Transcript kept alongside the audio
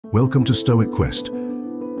Welcome to Stoic Quest,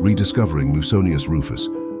 Rediscovering Musonius Rufus,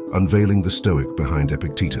 Unveiling the Stoic behind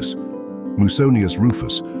Epictetus. Musonius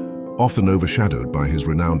Rufus, often overshadowed by his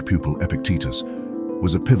renowned pupil Epictetus,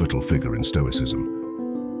 was a pivotal figure in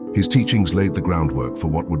Stoicism. His teachings laid the groundwork for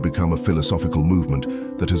what would become a philosophical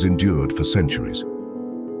movement that has endured for centuries.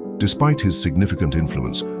 Despite his significant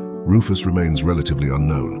influence, Rufus remains relatively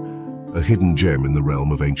unknown, a hidden gem in the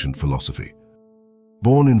realm of ancient philosophy.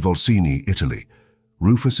 Born in Volsini, Italy,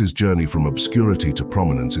 Rufus's journey from obscurity to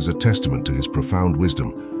prominence is a testament to his profound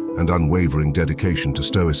wisdom and unwavering dedication to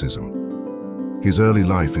Stoicism. His early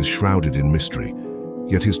life is shrouded in mystery,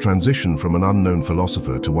 yet his transition from an unknown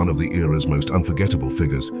philosopher to one of the era's most unforgettable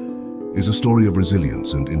figures is a story of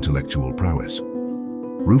resilience and intellectual prowess.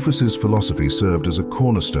 Rufus's philosophy served as a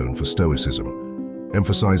cornerstone for Stoicism,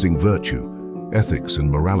 emphasizing virtue, ethics, and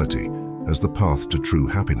morality as the path to true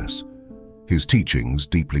happiness. His teachings,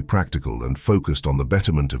 deeply practical and focused on the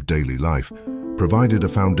betterment of daily life, provided a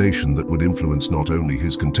foundation that would influence not only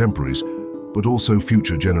his contemporaries, but also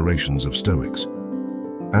future generations of Stoics.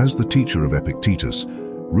 As the teacher of Epictetus,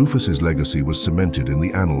 Rufus's legacy was cemented in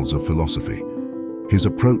the annals of philosophy. His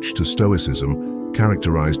approach to Stoicism,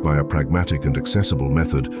 characterized by a pragmatic and accessible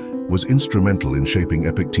method, was instrumental in shaping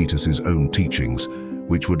Epictetus's own teachings,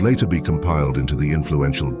 which would later be compiled into the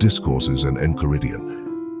influential Discourses and Enchiridion.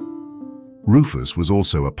 Rufus was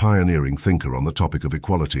also a pioneering thinker on the topic of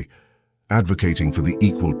equality, advocating for the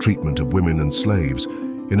equal treatment of women and slaves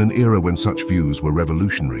in an era when such views were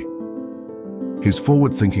revolutionary. His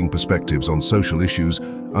forward-thinking perspectives on social issues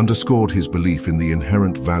underscored his belief in the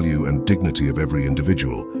inherent value and dignity of every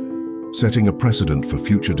individual, setting a precedent for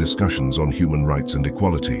future discussions on human rights and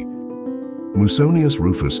equality. Musonius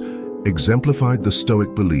Rufus exemplified the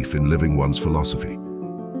Stoic belief in living one's philosophy.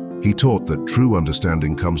 He taught that true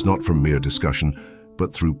understanding comes not from mere discussion,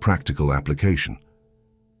 but through practical application.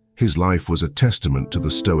 His life was a testament to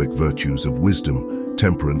the Stoic virtues of wisdom,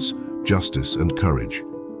 temperance, justice, and courage.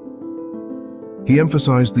 He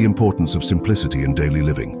emphasized the importance of simplicity in daily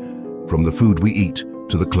living, from the food we eat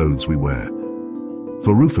to the clothes we wear.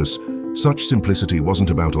 For Rufus, such simplicity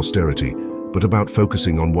wasn't about austerity, but about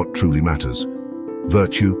focusing on what truly matters: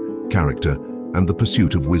 virtue, character, and the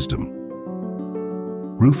pursuit of wisdom.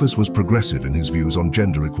 Rufus was progressive in his views on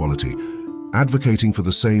gender equality, advocating for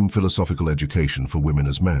the same philosophical education for women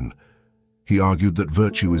as men. He argued that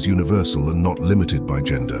virtue is universal and not limited by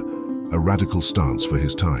gender, a radical stance for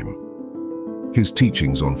his time. His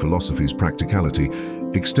teachings on philosophy's practicality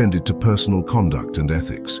extended to personal conduct and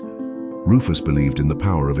ethics. Rufus believed in the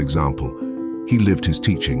power of example. He lived his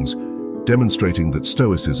teachings, demonstrating that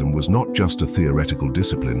Stoicism was not just a theoretical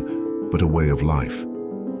discipline, but a way of life.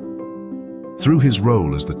 Through his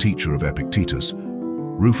role as the teacher of Epictetus,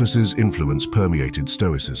 Rufus's influence permeated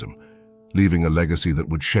Stoicism, leaving a legacy that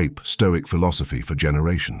would shape Stoic philosophy for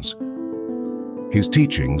generations. His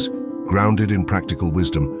teachings, grounded in practical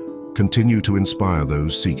wisdom, continue to inspire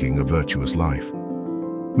those seeking a virtuous life.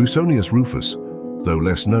 Musonius Rufus, though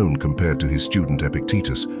less known compared to his student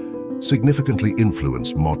Epictetus, significantly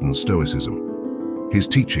influenced modern Stoicism. His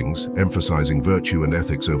teachings, emphasizing virtue and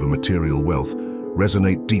ethics over material wealth,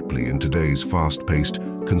 resonate deeply in today's fast-paced,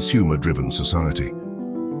 consumer-driven society.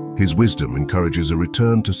 His wisdom encourages a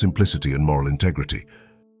return to simplicity and moral integrity.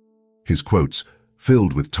 His quotes,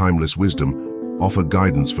 filled with timeless wisdom, offer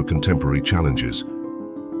guidance for contemporary challenges.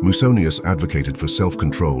 Musonius advocated for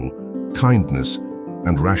self-control, kindness,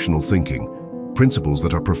 and rational thinking, principles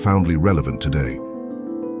that are profoundly relevant today.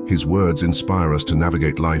 His words inspire us to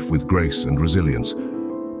navigate life with grace and resilience,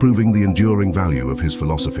 proving the enduring value of his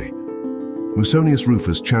philosophy. Musonius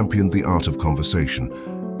Rufus championed the art of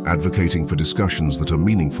conversation, advocating for discussions that are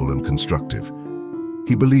meaningful and constructive.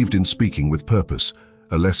 He believed in speaking with purpose,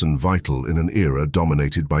 a lesson vital in an era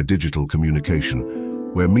dominated by digital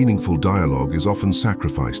communication, where meaningful dialogue is often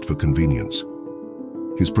sacrificed for convenience.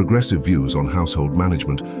 His progressive views on household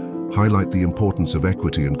management highlight the importance of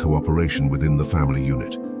equity and cooperation within the family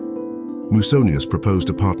unit. Musonius proposed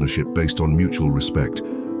a partnership based on mutual respect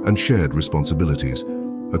and shared responsibilities,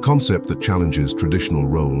 a concept that challenges traditional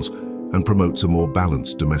roles and promotes a more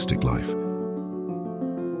balanced domestic life.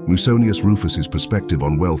 Musonius Rufus's perspective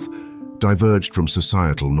on wealth diverged from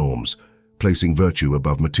societal norms, placing virtue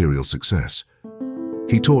above material success.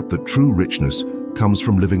 He taught that true richness comes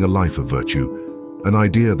from living a life of virtue, an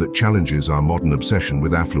idea that challenges our modern obsession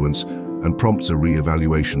with affluence and prompts a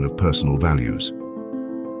re-evaluation of personal values.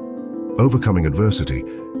 Overcoming adversity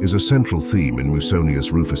is a central theme in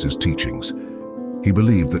Musonius Rufus's teachings. He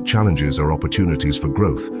believed that challenges are opportunities for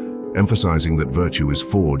growth, emphasizing that virtue is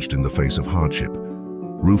forged in the face of hardship.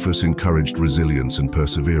 Rufus encouraged resilience and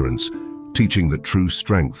perseverance, teaching that true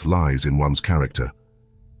strength lies in one's character.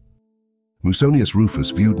 Musonius Rufus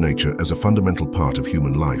viewed nature as a fundamental part of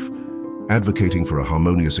human life, advocating for a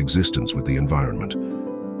harmonious existence with the environment.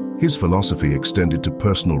 His philosophy extended to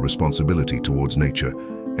personal responsibility towards nature,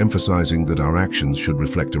 emphasizing that our actions should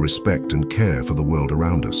reflect a respect and care for the world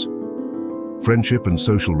around us. Friendship and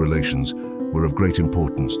social relations were of great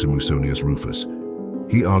importance to Musonius Rufus.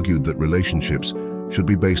 He argued that relationships should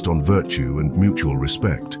be based on virtue and mutual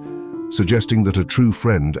respect, suggesting that a true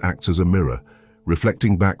friend acts as a mirror,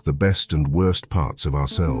 reflecting back the best and worst parts of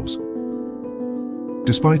ourselves.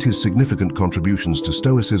 Despite his significant contributions to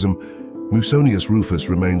Stoicism, Musonius Rufus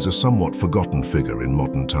remains a somewhat forgotten figure in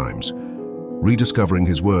modern times. Rediscovering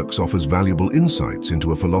his works offers valuable insights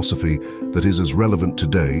into a philosophy that is as relevant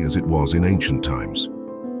today as it was in ancient times.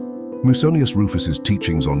 Musonius Rufus's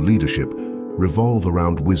teachings on leadership revolve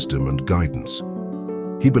around wisdom and guidance.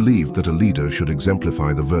 He believed that a leader should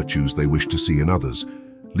exemplify the virtues they wish to see in others,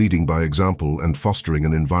 leading by example and fostering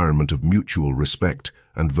an environment of mutual respect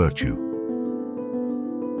and virtue.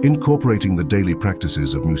 Incorporating the daily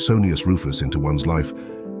practices of Musonius Rufus into one's life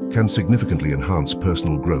can significantly enhance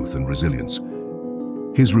personal growth and resilience.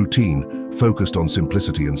 His routine, focused on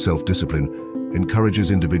simplicity and self-discipline,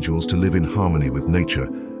 encourages individuals to live in harmony with nature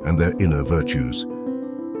and their inner virtues.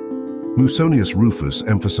 Musonius Rufus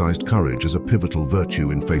emphasized courage as a pivotal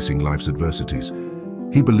virtue in facing life's adversities.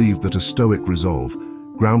 He believed that a stoic resolve,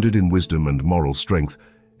 grounded in wisdom and moral strength,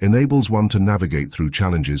 enables one to navigate through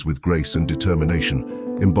challenges with grace and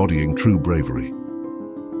determination, embodying true bravery.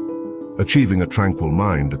 Achieving a tranquil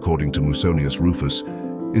mind, according to Musonius Rufus,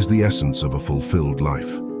 is the essence of a fulfilled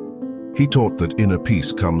life. He taught that inner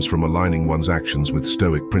peace comes from aligning one's actions with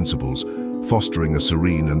Stoic principles, fostering a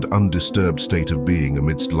serene and undisturbed state of being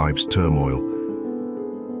amidst life's turmoil.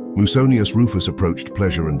 Musonius Rufus approached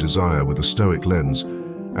pleasure and desire with a Stoic lens,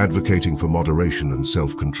 advocating for moderation and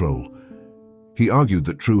self-control. He argued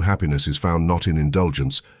that true happiness is found not in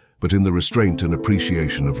indulgence, but in the restraint and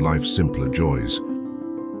appreciation of life's simpler joys.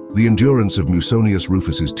 The endurance of Musonius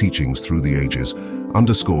Rufus's teachings through the ages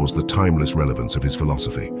underscores the timeless relevance of his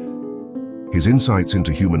philosophy. His insights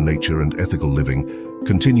into human nature and ethical living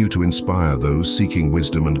continue to inspire those seeking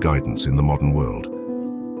wisdom and guidance in the modern world.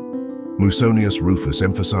 Musonius Rufus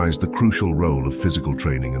emphasized the crucial role of physical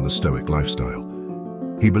training in the Stoic lifestyle.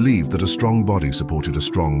 He believed that a strong body supported a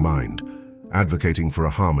strong mind, advocating for a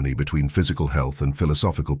harmony between physical health and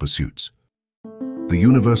philosophical pursuits. The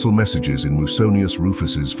universal messages in Musonius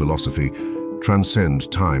Rufus's philosophy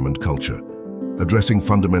transcend time and culture, addressing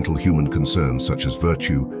fundamental human concerns such as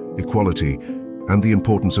virtue, equality, and the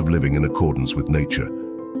importance of living in accordance with nature.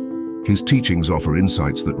 His teachings offer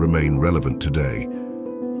insights that remain relevant today.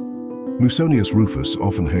 Musonius Rufus,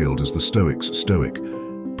 often hailed as the Stoics' Stoic,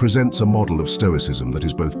 presents a model of Stoicism that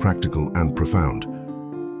is both practical and profound.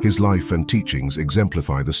 His life and teachings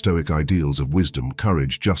exemplify the Stoic ideals of wisdom,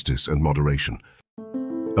 courage, justice, and moderation.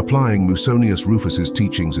 Applying Musonius Rufus's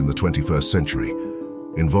teachings in the 21st century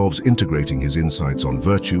involves integrating his insights on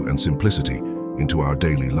virtue and simplicity into our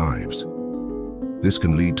daily lives. This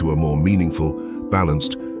can lead to a more meaningful,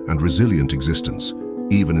 balanced, and resilient existence,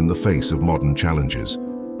 even in the face of modern challenges.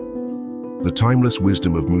 The timeless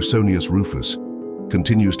wisdom of Musonius Rufus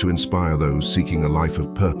continues to inspire those seeking a life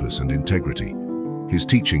of purpose and integrity. His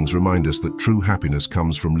teachings remind us that true happiness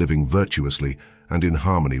comes from living virtuously and in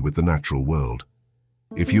harmony with the natural world.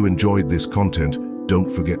 If you enjoyed this content, don't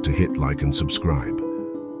forget to hit like and subscribe.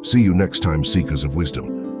 See you next time, seekers of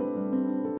wisdom.